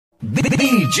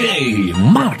DJ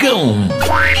Marcão.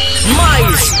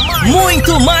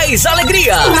 Muito mais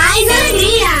alegria. Mais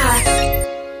alegria.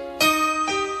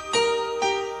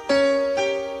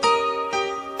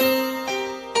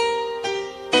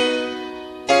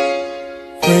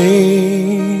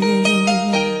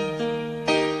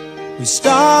 We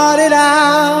started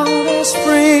out as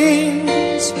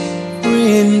friends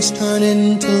turn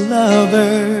into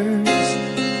lovers.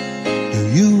 Do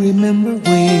you remember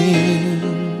when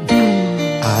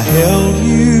I held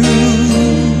you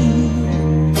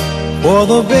for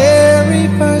the very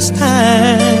first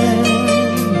time?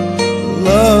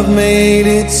 Love made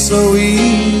it so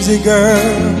easy,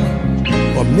 girl,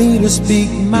 for me to speak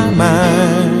my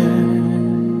mind.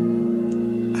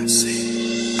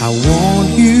 I want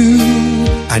you,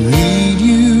 I need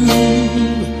you.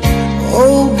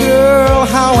 Oh girl,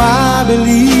 how I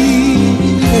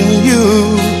believe in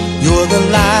you. You're the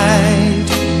light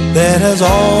that has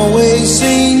always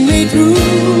seen me through.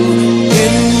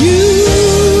 In you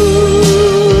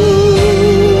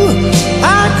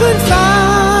I could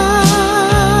find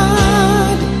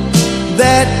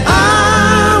that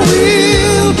I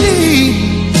will be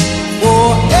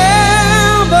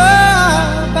forever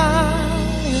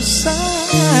by your side.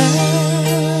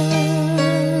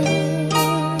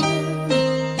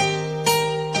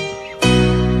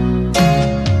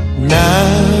 Now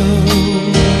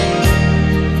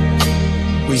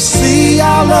we see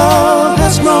our love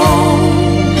has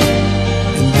grown,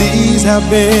 and these have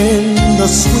been the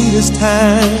sweetest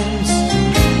times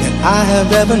that I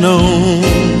have ever known.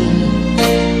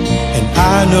 And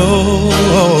I know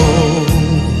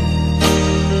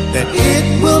that it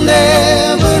will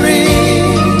never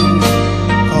end,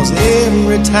 'cause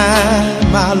every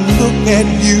time I look at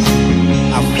you,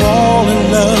 I fall in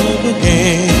love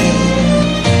again.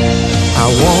 I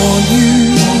want you,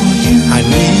 I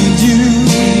need you.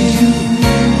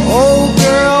 Oh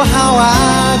girl, how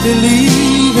I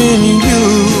believe in you.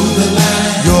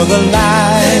 You're the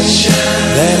light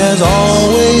that has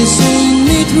always seen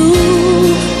me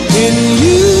through. In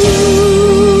you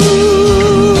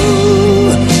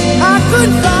I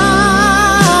could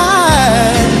find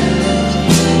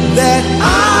that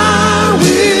I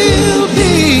will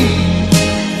be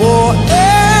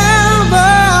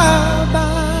forever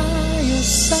by your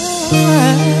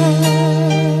side.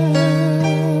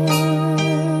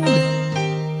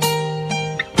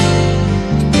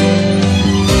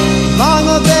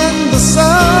 Longer than the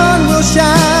sun will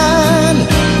shine,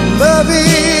 love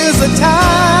is a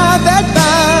tie that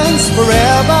binds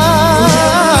forever.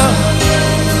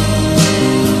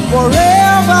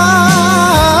 Forever.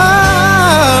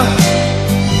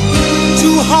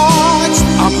 Two hearts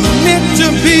are meant to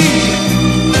be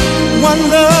one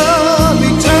love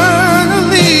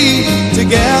eternally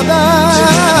together.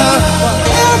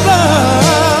 Forever.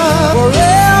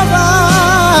 Forever.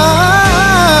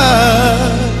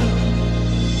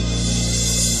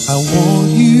 I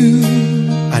want you,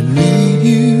 I need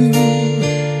you.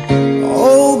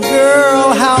 Oh girl,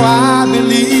 how I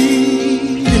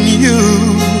believe in you.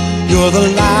 You're the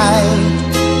light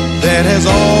that has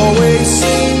always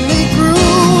seen me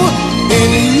through.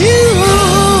 In you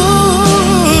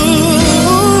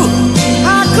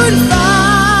I could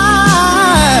find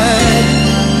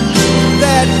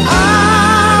that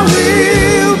I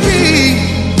will be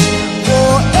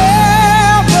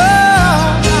forever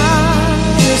by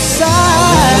your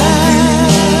side.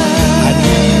 I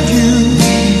need you.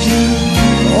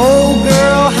 Oh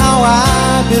girl, how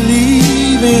I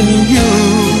believe in you.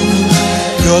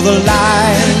 You're the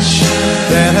light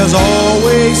that has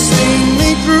always seen me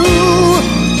through.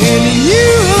 In you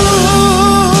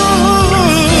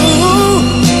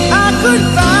I could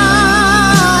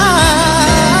find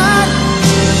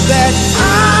that I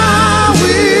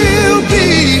will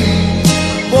be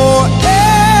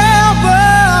forever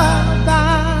by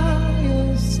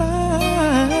your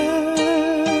side.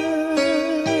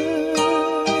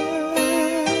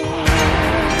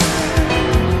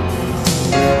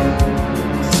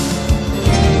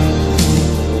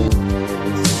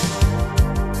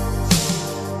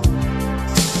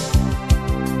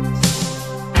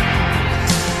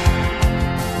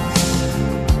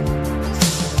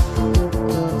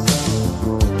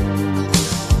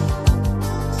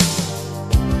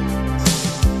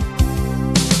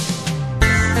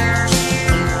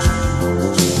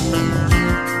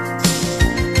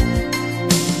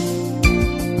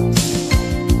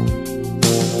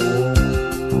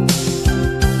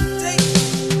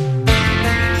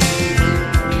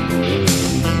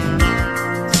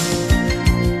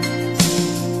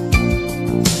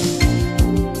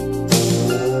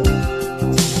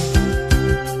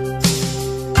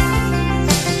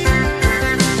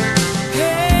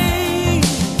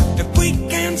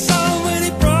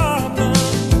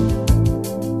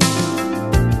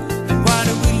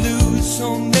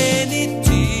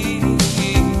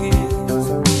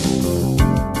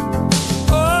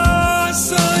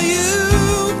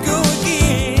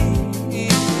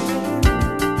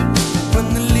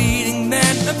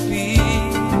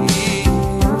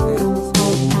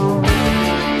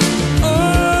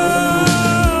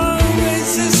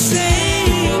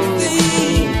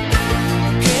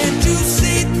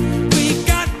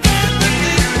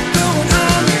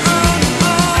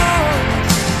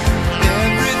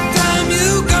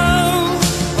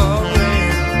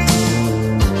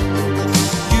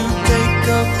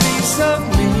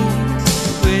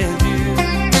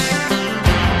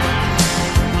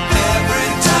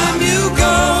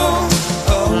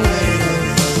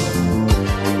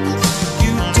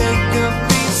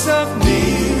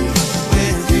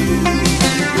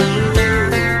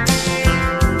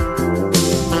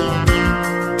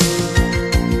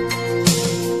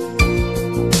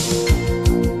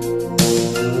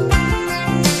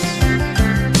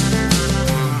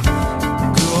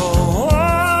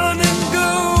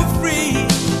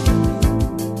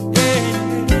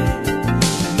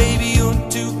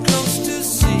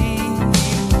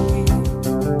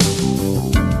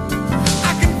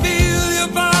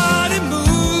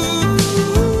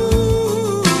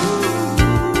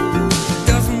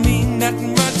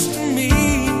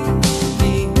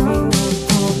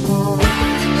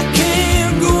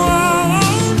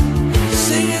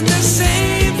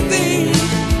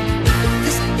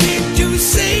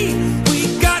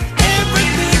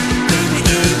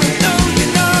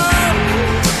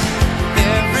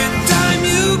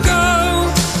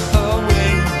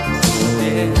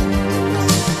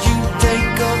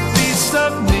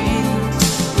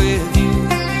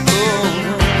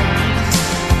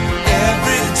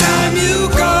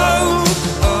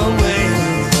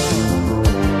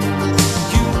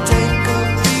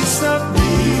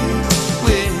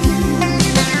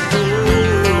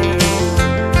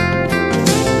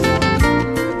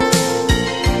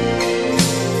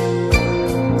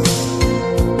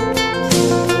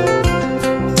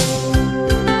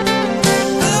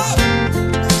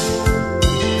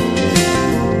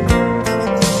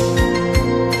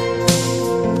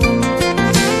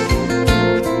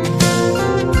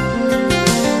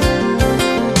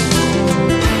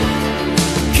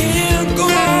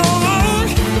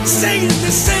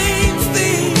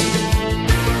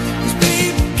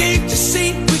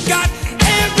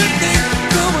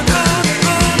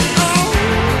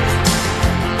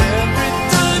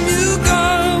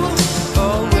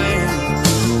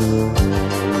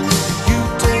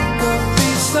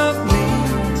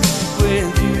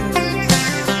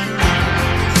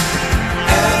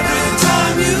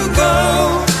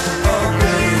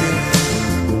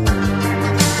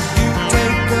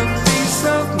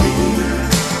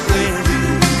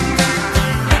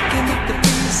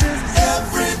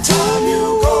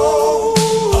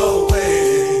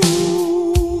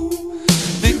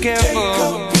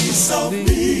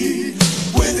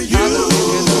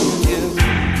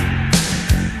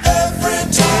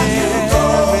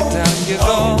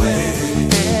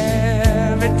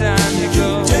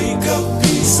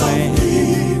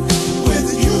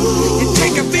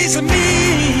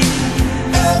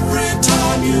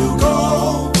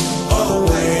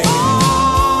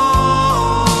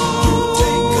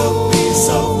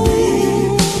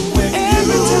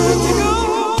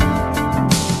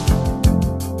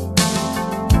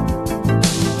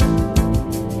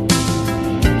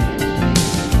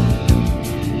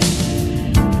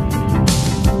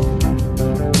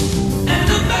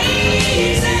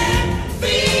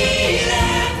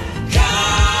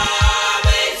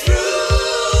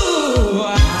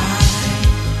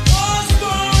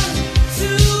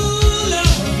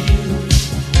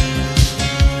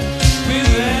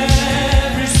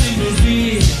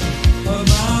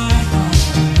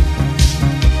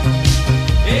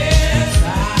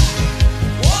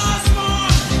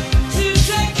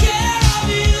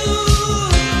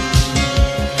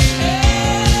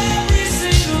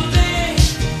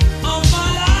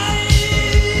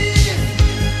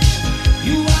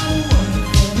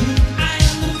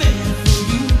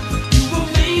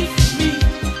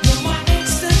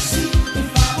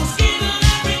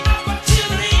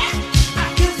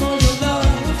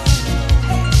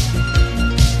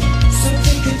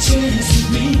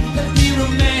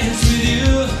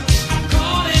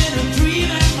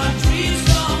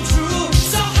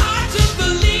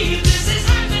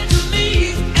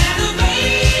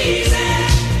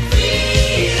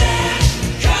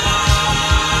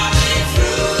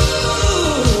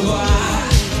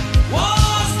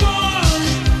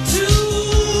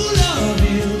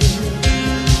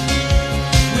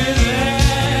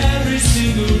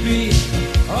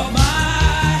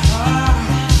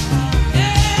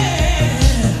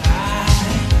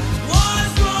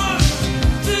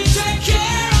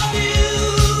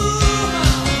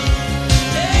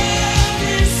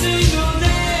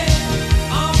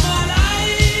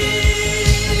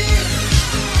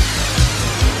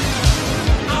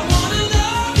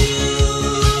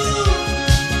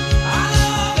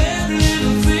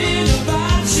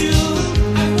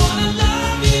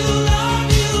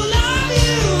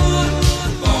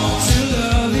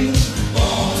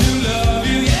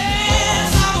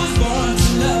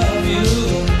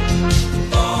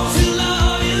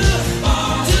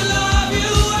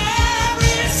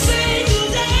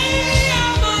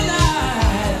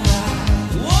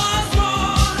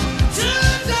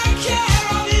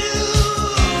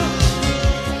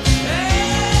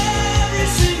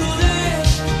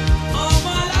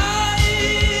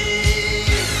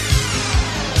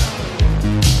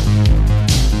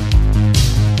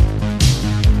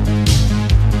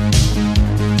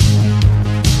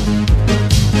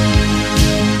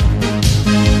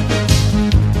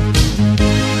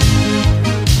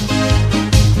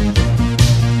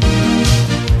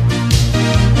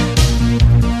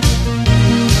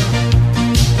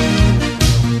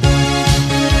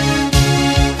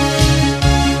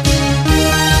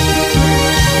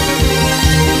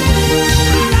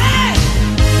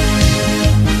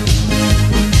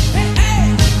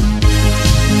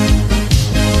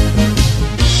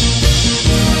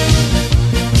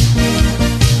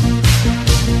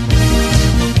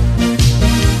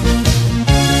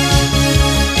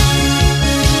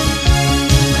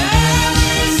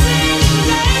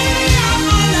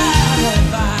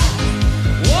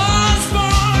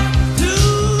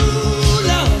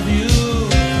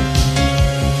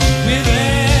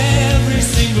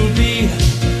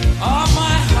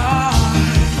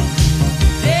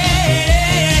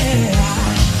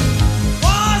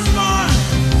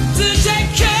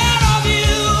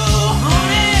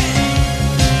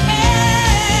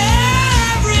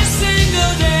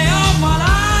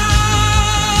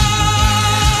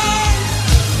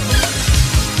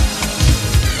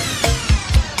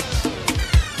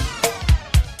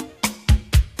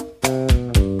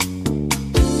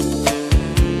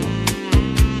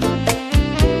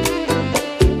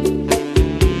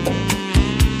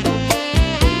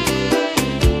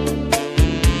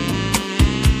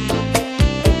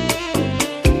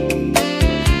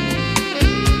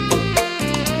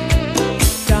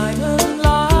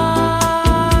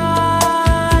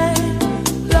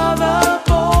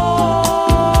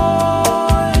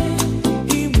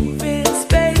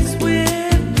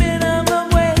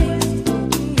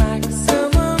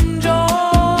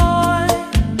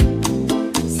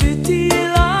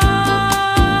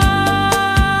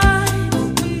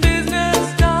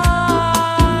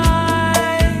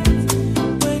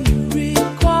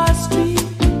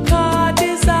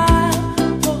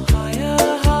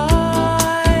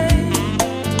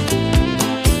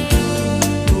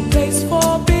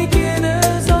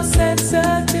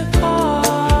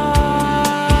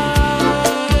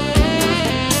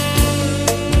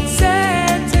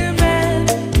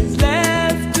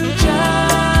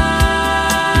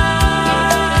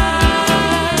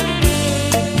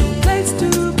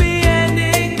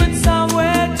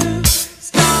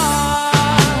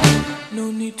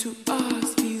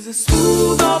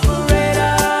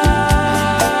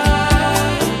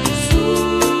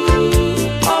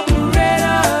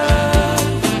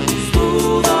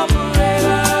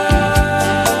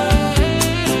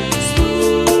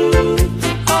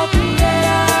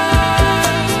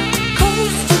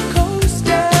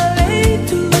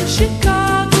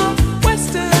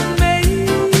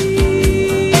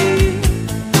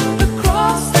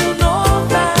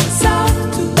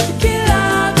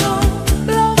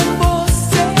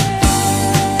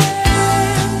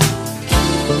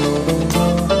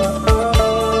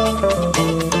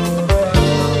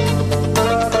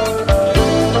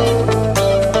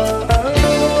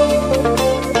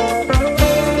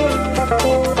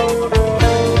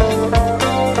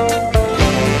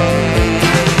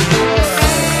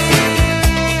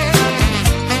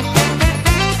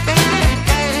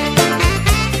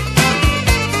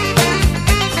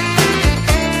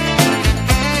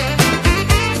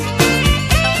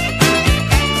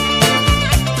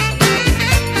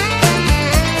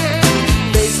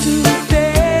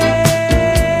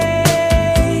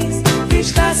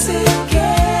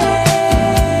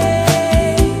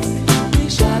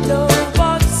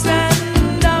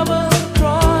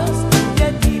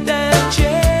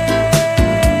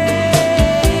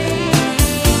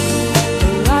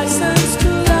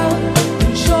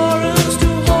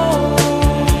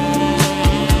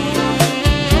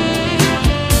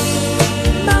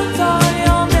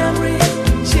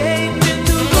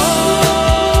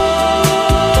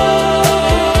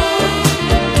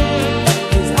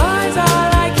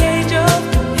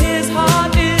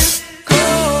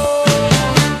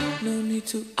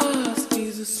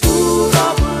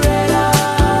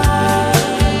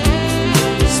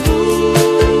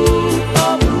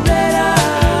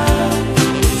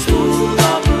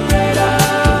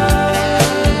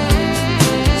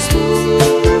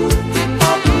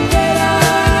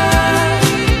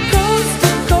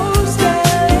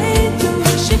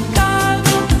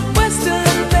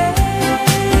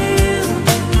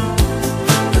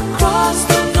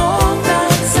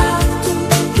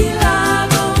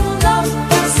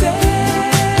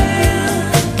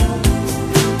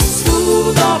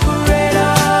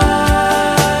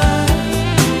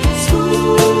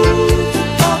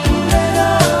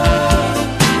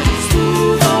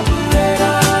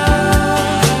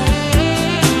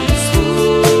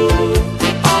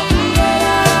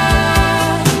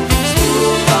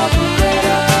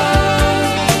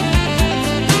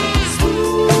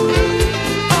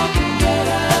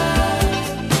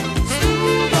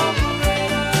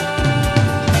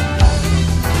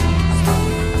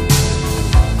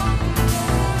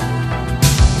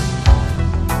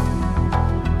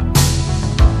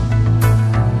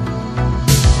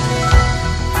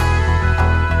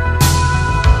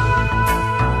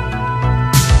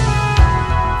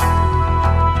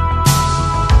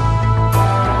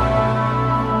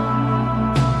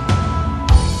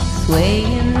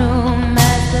 Swaying room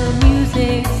as the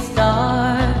music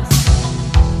starts,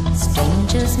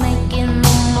 strangers making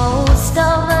the most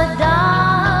of the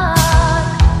dark.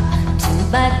 Two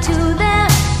by two their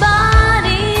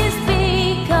bodies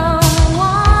become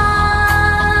one.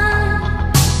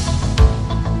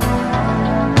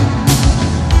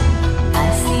 I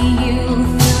see you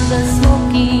through the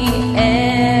smoky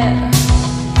air.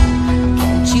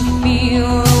 Can't you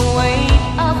feel the weight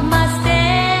of my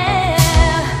stare?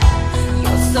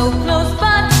 You're so close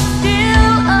but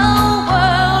still a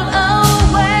world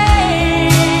away.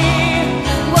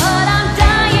 What I'm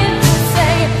dying to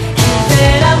say is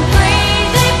that I'm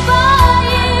crazy for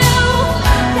you.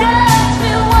 Touch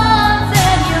me once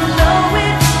and you know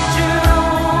it's true.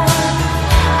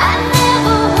 I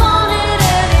never wanted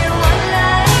anyone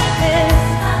like this.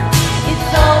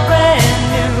 It's all brand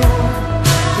new.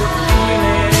 You feel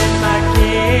it in my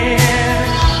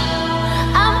kiss.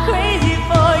 I'm crazy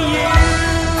for you.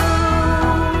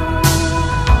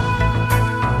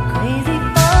 Crazy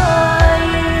for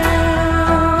you.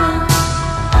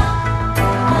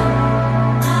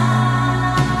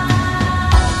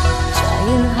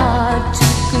 Trying hard to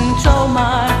control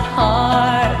my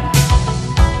heart.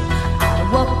 I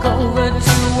walk over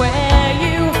to where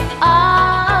you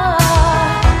are.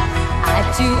 Eye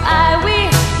to eye, we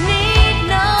need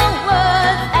no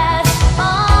words at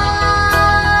all.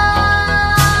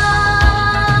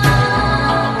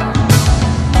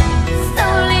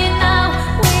 Slowly now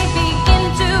we begin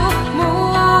to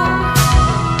move.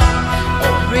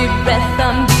 Every breath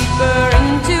I'm deeper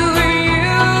into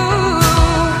you.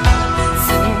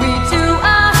 Soon we two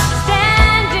are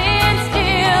standing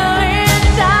still in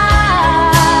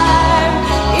time.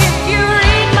 If you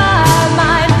read my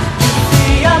mind, you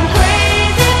see I'm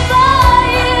crazy for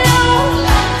you.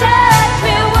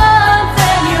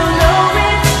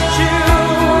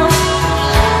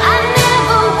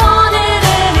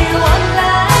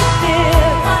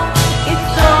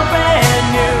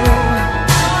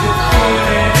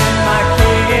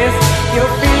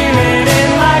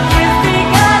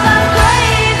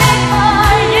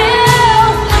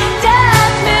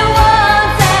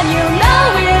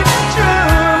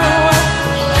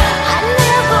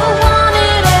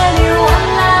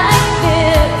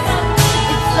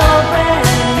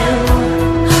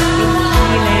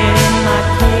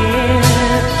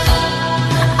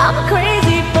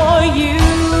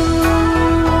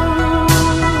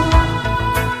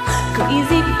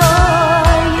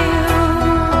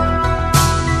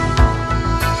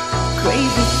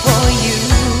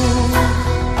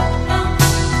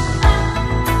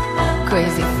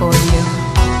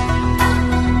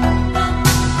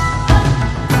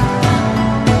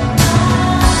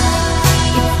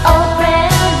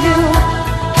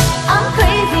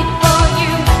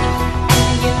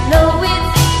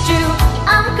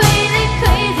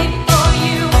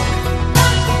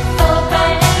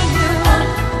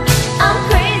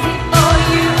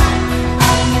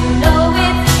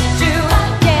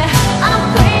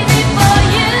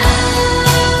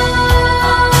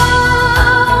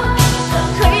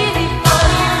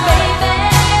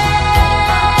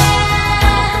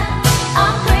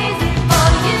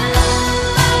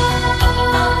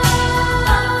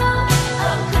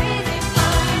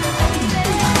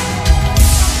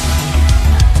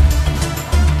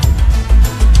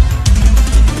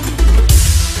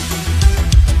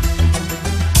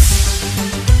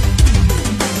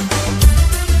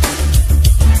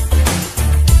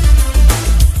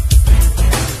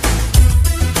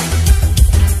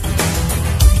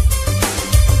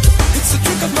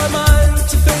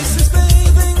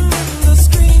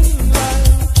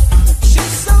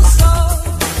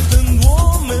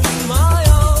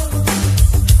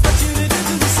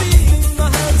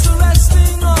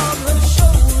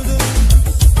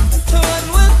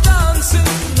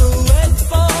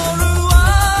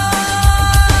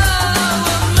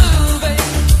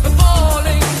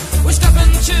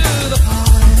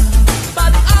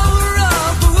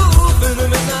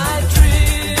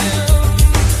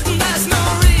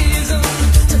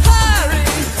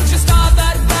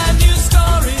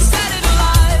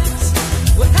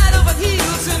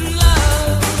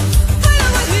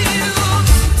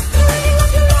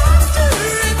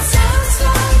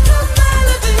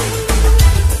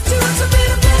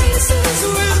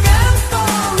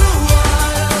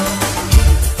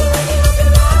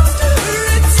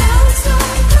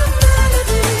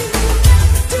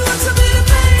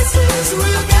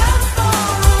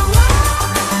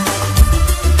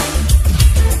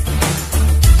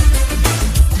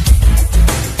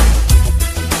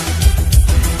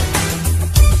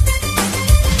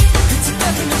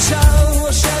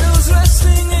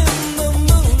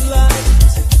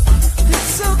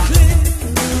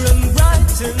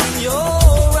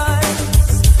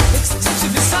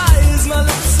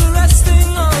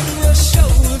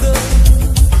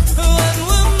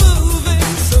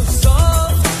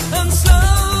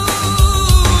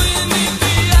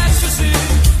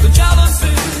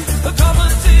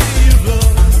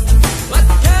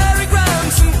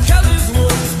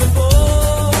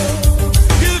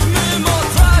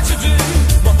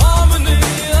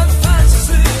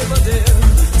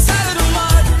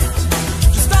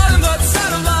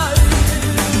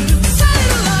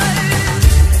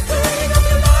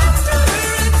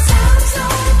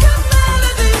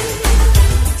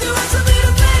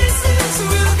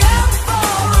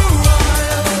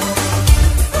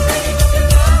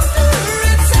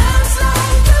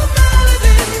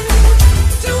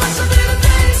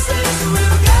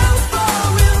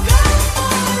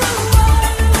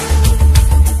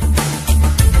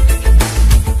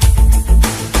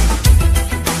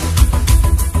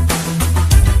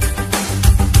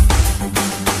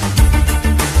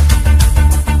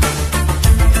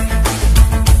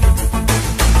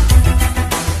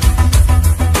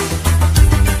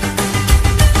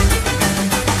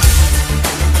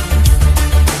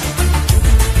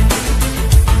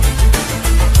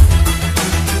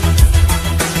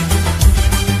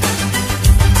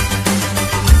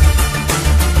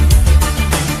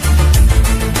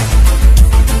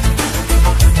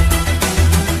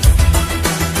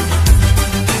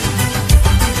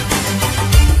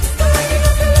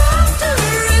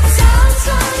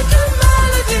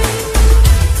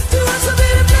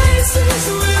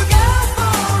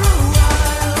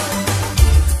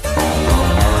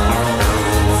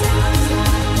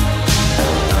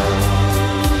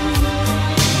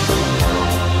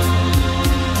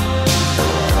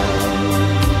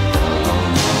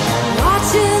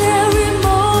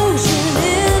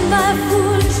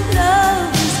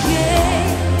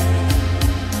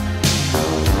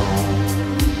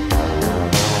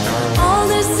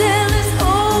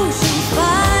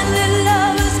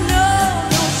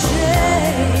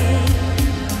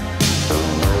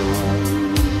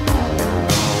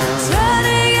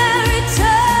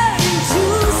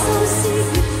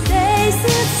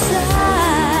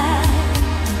 inside.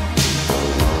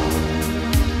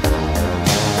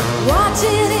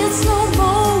 Watching in slow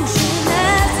motion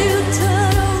as you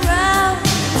turn around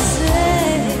and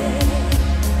say,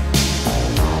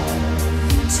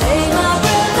 take my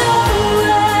breath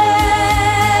away.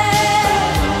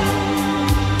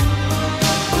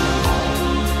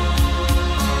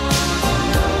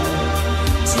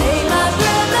 Take my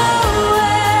breath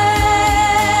away.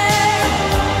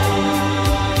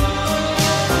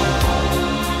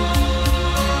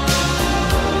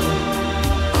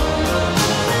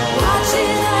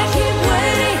 Watching, I keep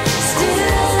waiting,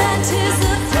 still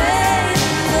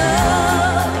anticipating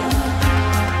love.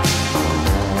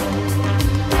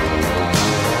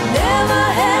 Never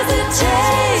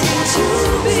hesitating to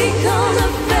become the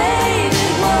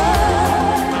faded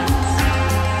one.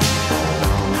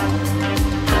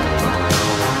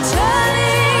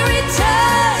 Turning,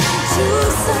 returning to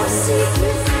some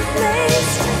secret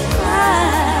place to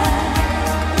find.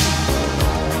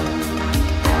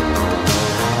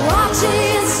 Watching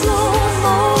in slow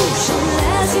motion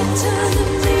as you turn to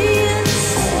me and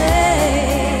say,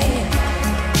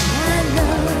 my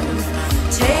love,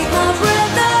 take my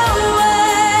breath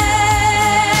away.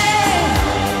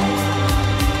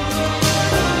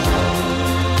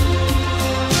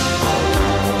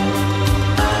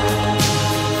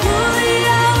 Through the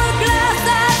hourglass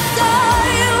I saw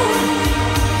you.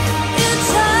 In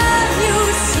time you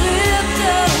slipped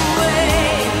away.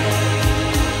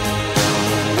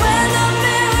 When the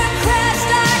mirror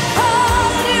crashed, I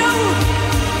called you.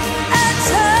 I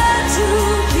turned to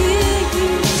hear you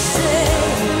say,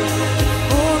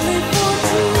 only for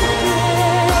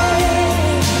today,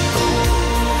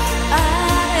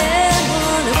 I am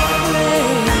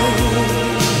unafraid.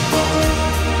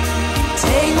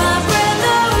 Take my breath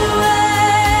away.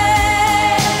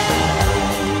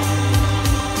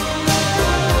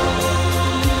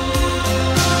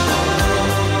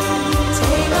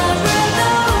 Take my breath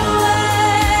away.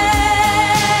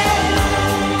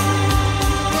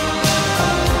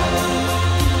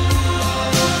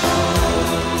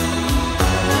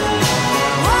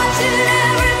 Watching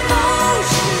every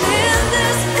motion in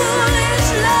this foolish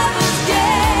lover's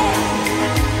game.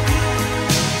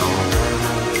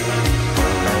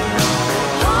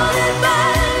 Haunted by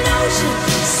the notion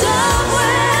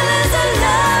somewhere there's a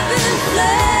love in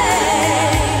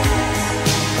flame.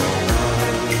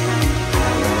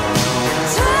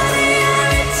 Turning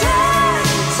every time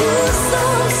to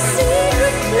some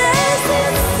secret place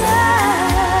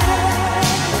inside.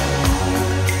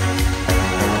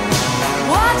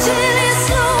 Watching in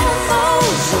slow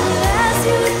motion as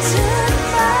you turn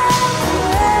my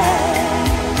way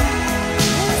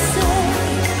and say,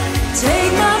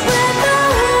 take my breath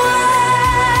away.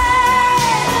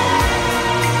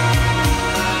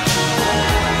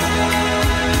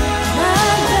 My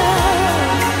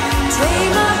love, take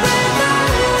my breath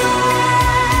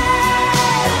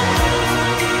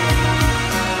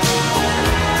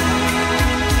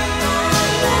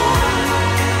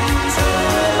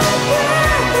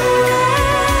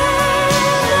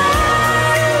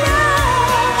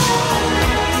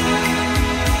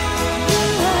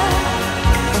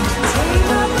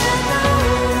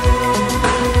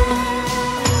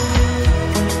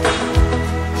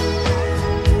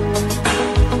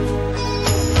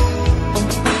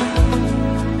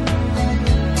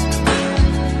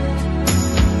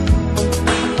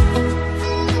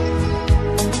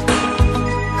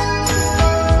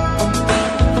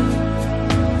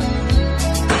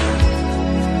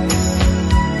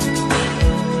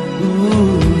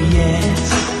Ooh, yes,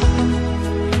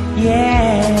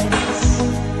 yes.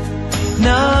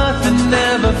 Nothing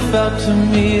ever felt to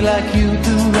me like you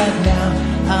do right now.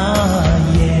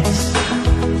 Ah, yes,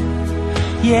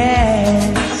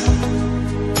 yes.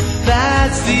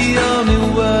 That's the only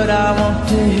word I want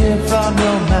to hear from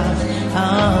your mouth.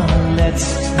 Ah, let's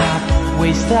not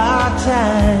waste our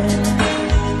time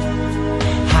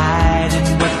hiding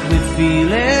what we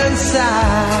feel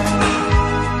inside.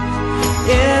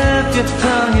 If your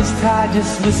tongue is tied,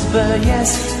 just whisper yes,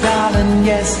 darling,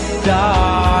 yes,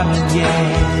 darling,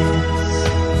 yes.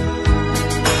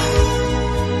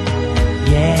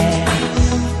 Yes,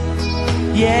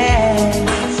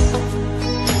 yes.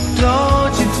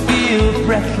 Don't you feel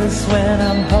breathless when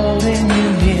I'm holding you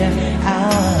near?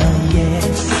 Ah,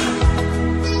 yes,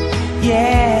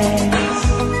 yes.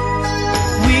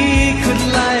 We could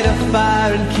light a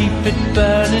fire and keep it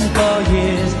burning for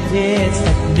years. It's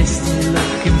that misty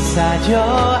look inside your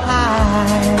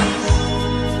eyes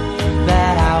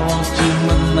that I want to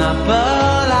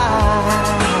monopolize.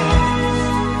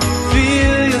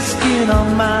 Feel your skin in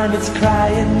our mind, it's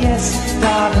crying, yes,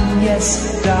 darling, yes,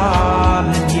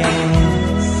 darling,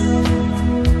 yes.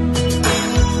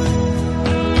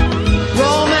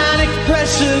 Romantic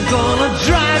pressure gonna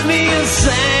drive me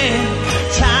insane.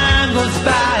 Time goes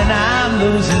by and I'm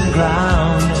losing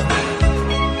ground.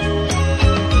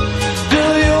 Do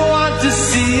you want to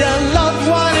see a loved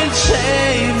one in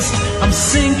chains? I'm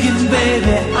sinking,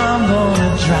 baby, I'm gonna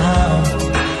drown.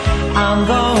 I'm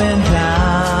going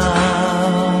down.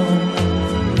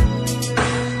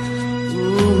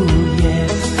 Ooh,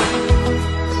 yes,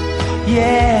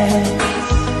 yes.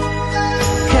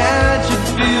 Can't you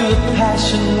feel the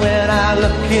passion when I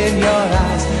look in your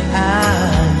eyes?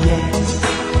 Ah, yes,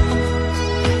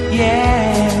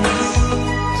 yes.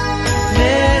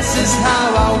 This is how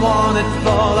I want it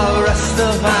for the rest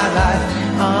of my life.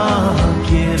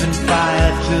 Giving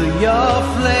fire to your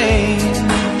flame.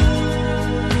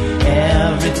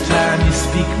 Every time you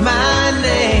speak my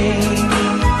name,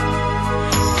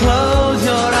 close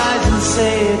your eyes and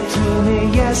say it to me.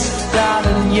 Yes,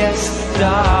 darling, yes,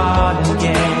 darling,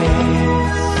 yes.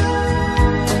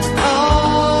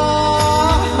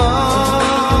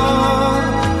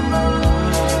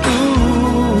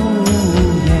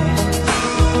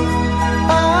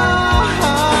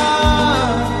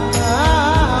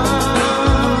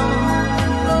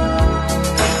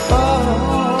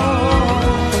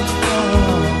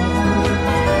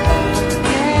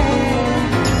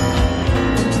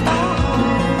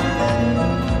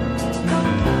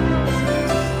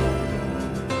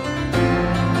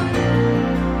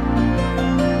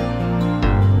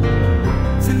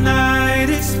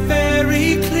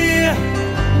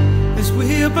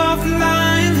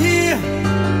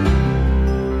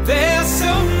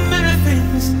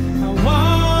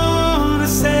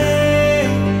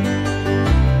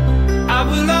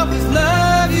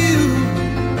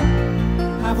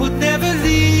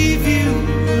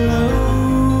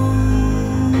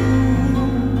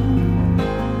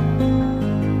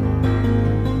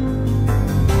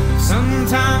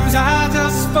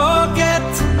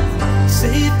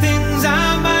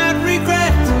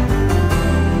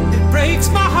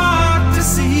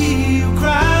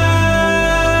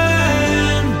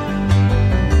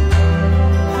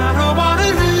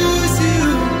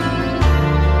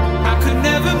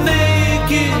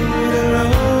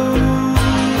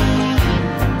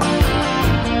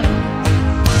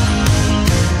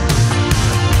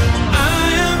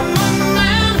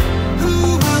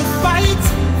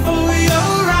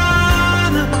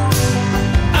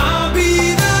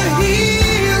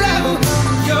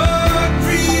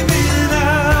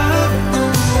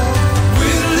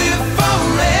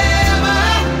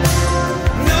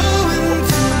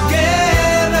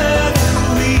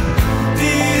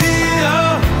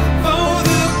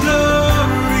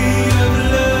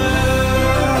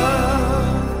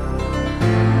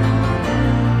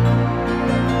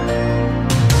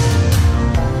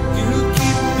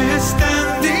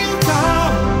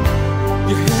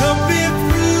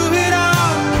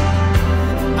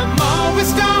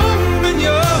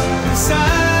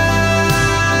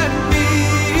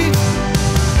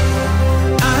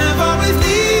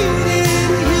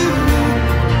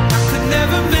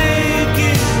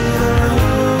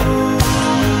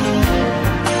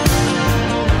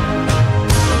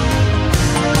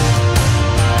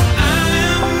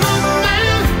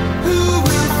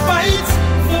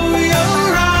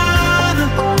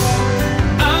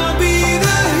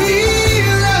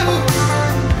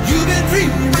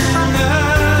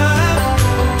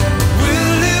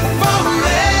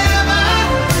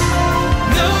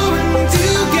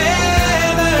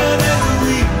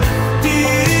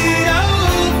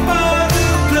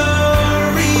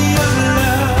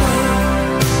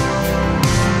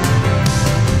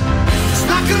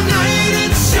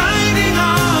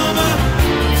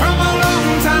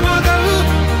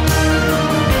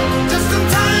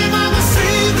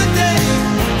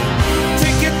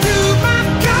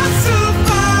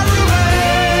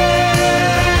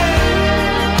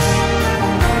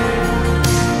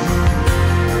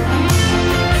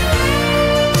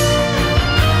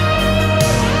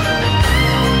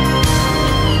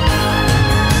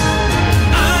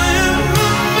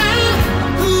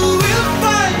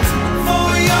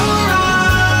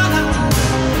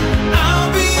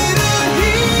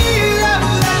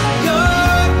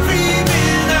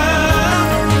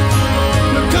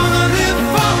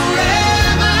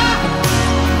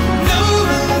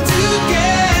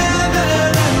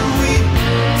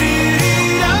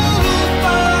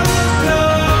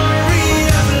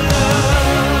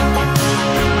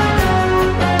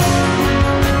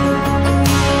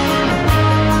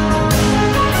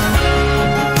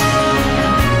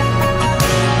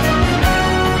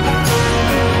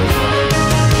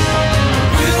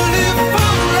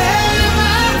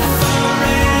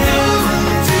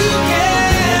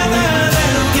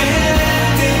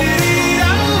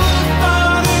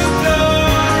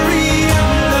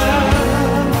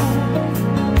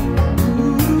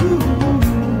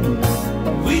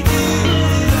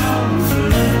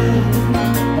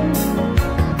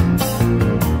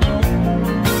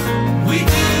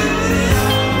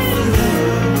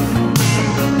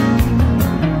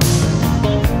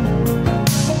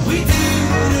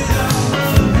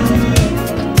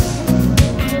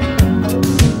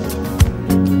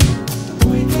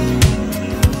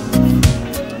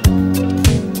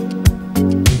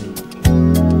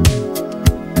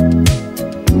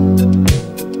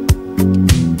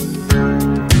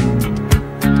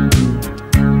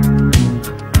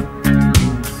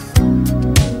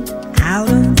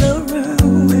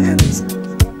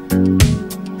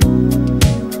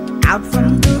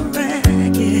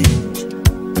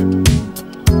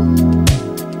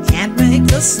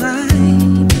 the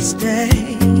same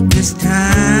mistake this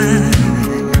time.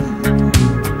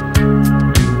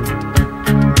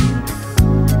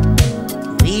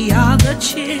 We are the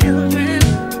children,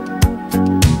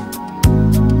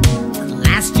 the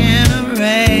last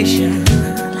generation.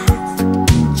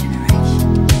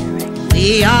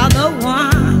 We are the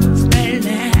ones they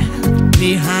left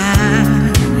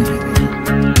behind.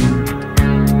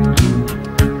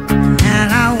 And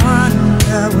I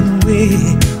wonder when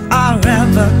we are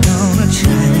ever gonna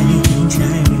change.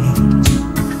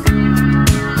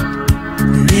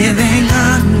 Living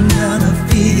under the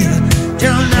fear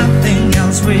till nothing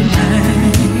else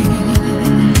remains.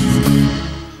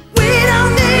 We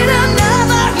don't need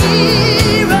another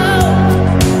hero.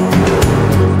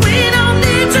 We don't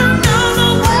need to know the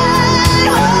way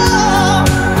home.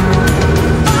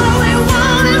 All we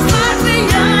want is life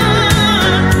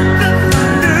beyond the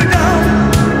Thunderdome.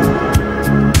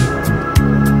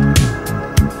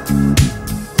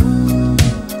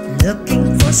 Looking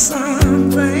for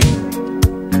something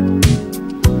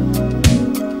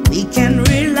we can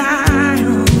rely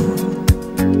on.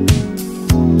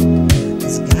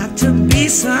 There's got to be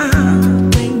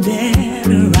something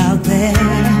better out there.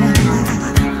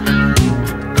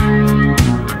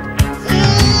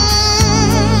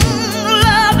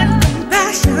 Love and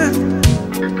compassion.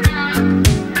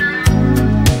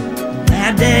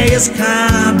 That day is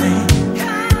coming.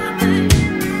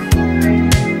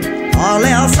 All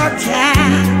else are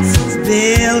castles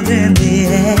built in the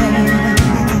air.